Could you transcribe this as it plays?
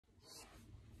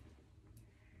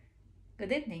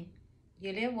Good evening.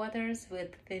 Yulia Waters with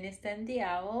Finist and the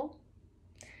Owl.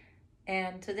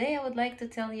 And today I would like to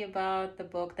tell you about the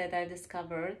book that I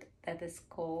discovered that is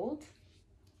called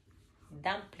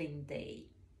Dumpling Day.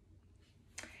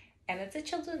 And it's a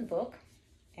children's book,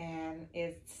 and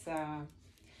its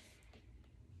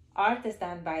art is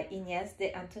done by Inés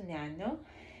de Antoniano,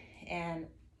 and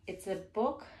it's a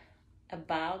book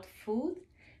about food,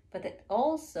 but it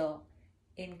also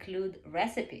includes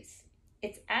recipes.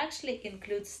 It actually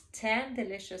includes 10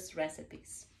 delicious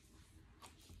recipes.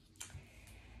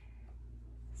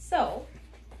 So,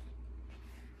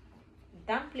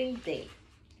 Dumpling Day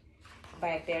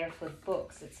by Barefoot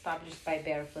Books. It's published by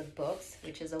Barefoot Books,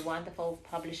 which is a wonderful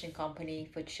publishing company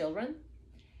for children.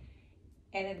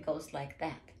 And it goes like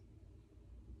that.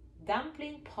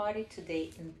 Dumpling party today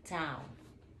in town.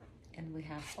 And we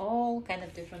have all kind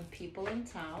of different people in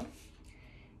town.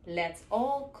 Let's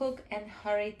all cook and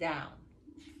hurry down.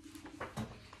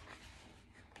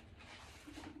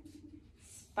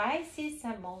 Spicy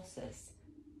samosas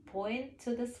point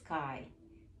to the sky.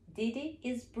 Didi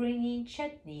is bringing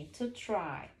chutney to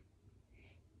try.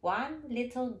 One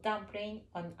little dumpling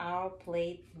on our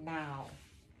plate now.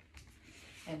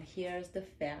 And here's the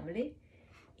family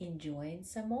enjoying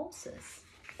samosas.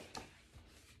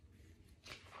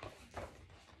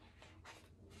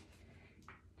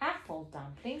 Apple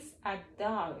dumplings are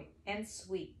doughy and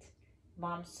sweet.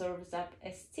 Mom serves up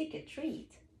a sticky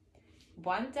treat.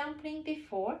 One dumpling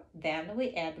before, then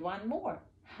we add one more.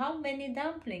 How many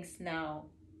dumplings now?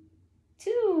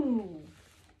 2.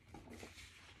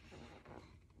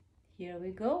 Here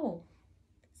we go.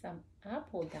 Some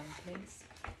apple dumplings.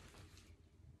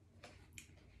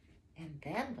 And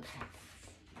then what happens?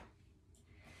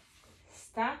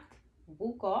 Stacked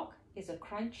wugok is a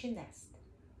crunchy nest.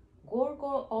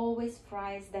 Gorgo always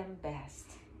fries them best.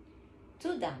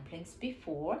 2 dumplings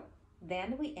before,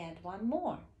 then we add one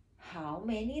more. How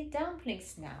many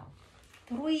dumplings now?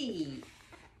 3.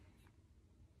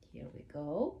 Here we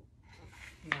go.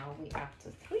 Now we up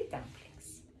to 3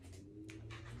 dumplings.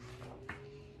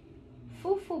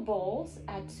 Fufu balls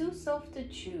are too soft to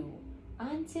chew.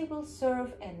 Auntie will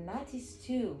serve a nutty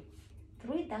stew.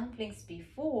 3 dumplings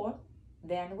before,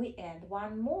 then we add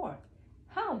one more.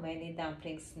 How many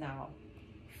dumplings now?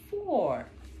 4.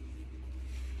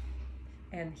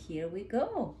 And here we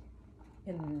go.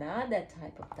 Another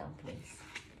type of dumplings.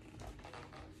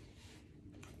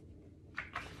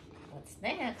 What's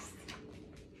next?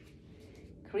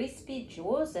 Crispy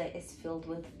gyoza is filled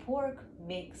with pork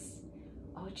mix.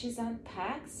 Ochizan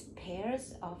packs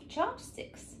pairs of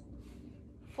chopsticks.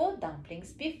 4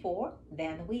 dumplings before,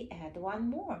 then we add one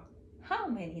more. How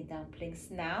many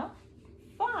dumplings now?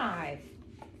 5.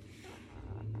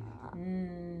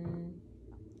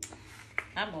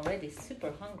 I'm already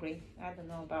super hungry. I don't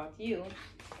know about you.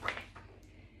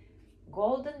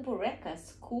 Golden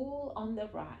burekas cool on the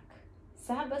rack.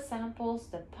 Saba samples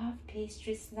the puff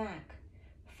pastry snack.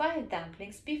 5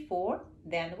 dumplings before,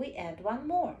 then we add one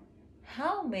more.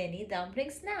 How many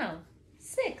dumplings now?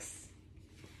 6.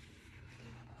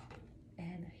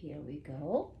 And here we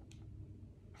go.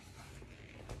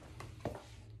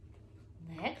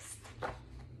 Next.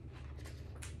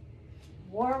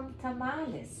 Warm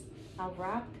tamales are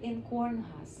wrapped in corn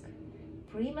husk.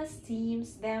 Prima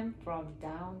steams them from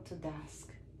dawn to dusk.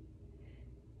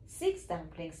 6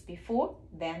 dumplings before,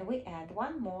 then we add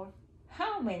one more.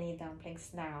 How many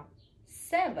dumplings now?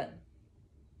 7.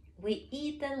 We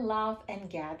eat and laugh and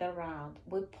gather round.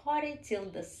 We party till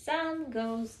the sun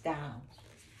goes down.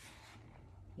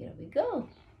 Here we go.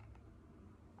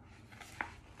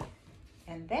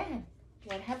 And then,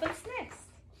 what happens next?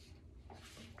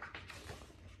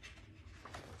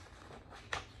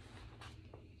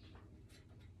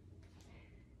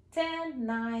 10,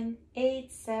 9,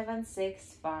 8, 7,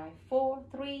 6, 5, 4,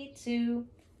 3, 2.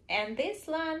 And this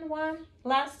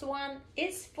last one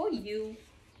is for you.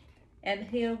 And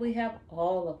here we have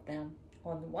all of them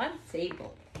on one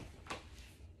table.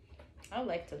 I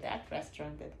like that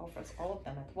restaurant that offers all of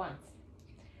them at once.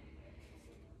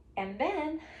 And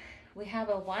then we have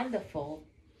a wonderful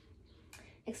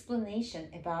explanation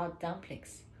about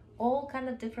dumplings. All kind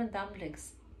of different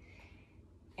dumplings.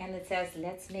 And it says,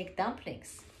 let's make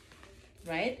dumplings.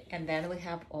 Right? And then we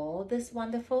have all these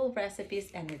wonderful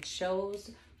recipes, and it shows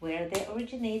where they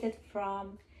originated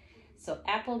from. So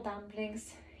apple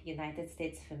dumplings, United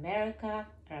States of America,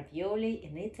 ravioli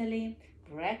in Italy,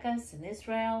 burekas in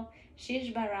Israel,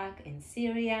 shish barak in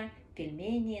Syria,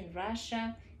 pelmeni in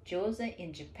Russia, gyoza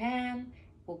in Japan,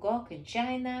 wugok in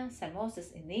China,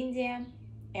 samosas in India,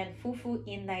 and fufu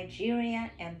in Nigeria,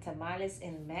 and tamales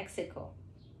in Mexico.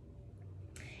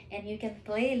 And you can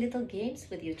play little games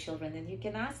with your children, and you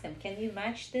can ask them, can you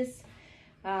match this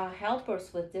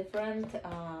helpers with different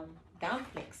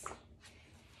dumplings?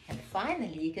 And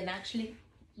finally, you can actually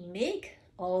make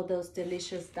all those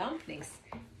delicious dumplings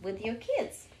with your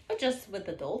kids or just with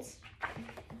adults.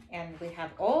 And we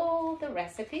have all the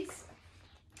recipes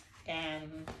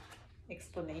and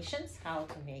explanations how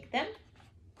to make them.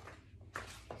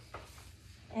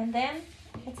 And then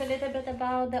it's a little bit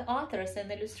about the authors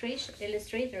and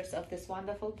illustrators of this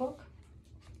wonderful book.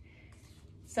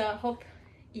 So I hope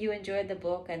you enjoyed the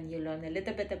book and you learn a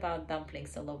little bit about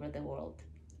dumplings all over the world.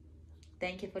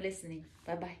 Thank you for listening.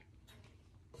 Bye-bye.